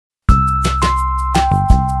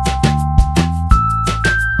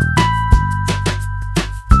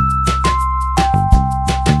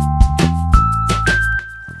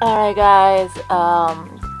Hi guys,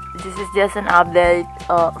 this is just an update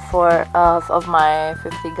of my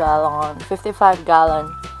 55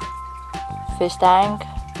 gallon fish tank,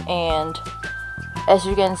 and as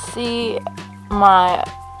you can see, my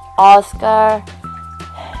Oscar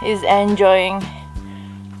is enjoying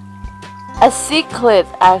a cichlid.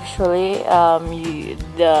 Actually,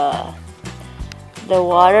 the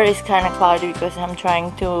water is kind of cloudy because I'm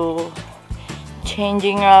trying to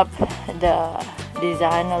changing up the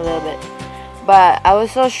design a little bit, but I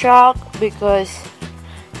was so shocked because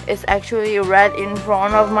it's actually right in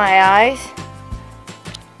front of my eyes.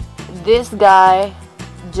 This guy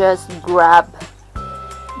just grabbed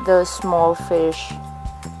the small fish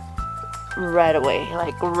right away,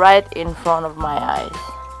 like right in front of my eyes.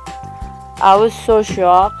 I was so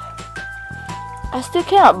shocked. I still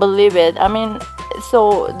cannot believe it. I mean,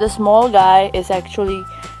 so the small guy is actually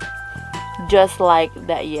just like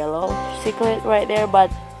that yellow cichlid right there,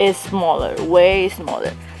 but it's smaller, way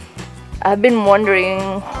smaller. I've been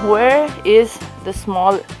wondering where is the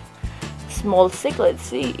small cichlid.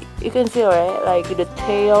 See, you can see, right? Like the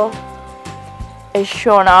tail is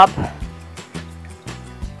shown up.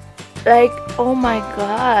 Like, oh my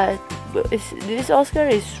god, this Oscar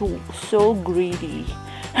is so greedy.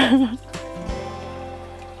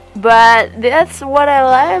 But that's what I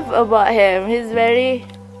love about him. He's very,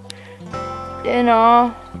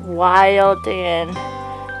 wild, and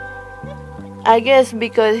I guess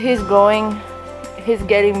because he's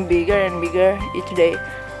getting bigger and bigger each day.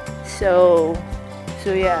 So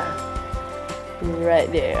yeah,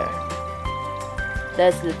 right there.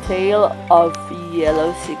 That's the tail of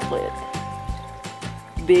yellow cichlid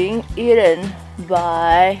being eaten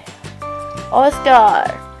by Oscar.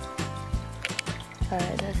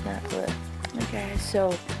 Alright, that's not good. Okay,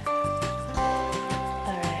 so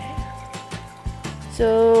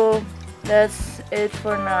so that's it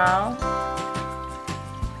for now.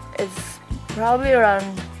 It's probably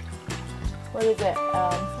around, what is it,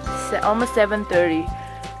 almost 7:30.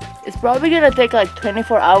 It's probably gonna take like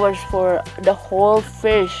 24 hours for the whole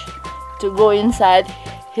fish to go inside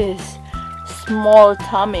his small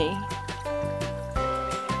tummy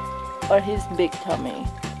or his big tummy.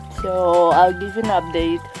 So I'll give you an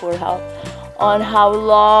update on how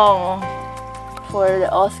long for the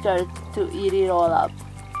Oscar to eat it all up.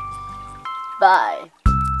 Bye.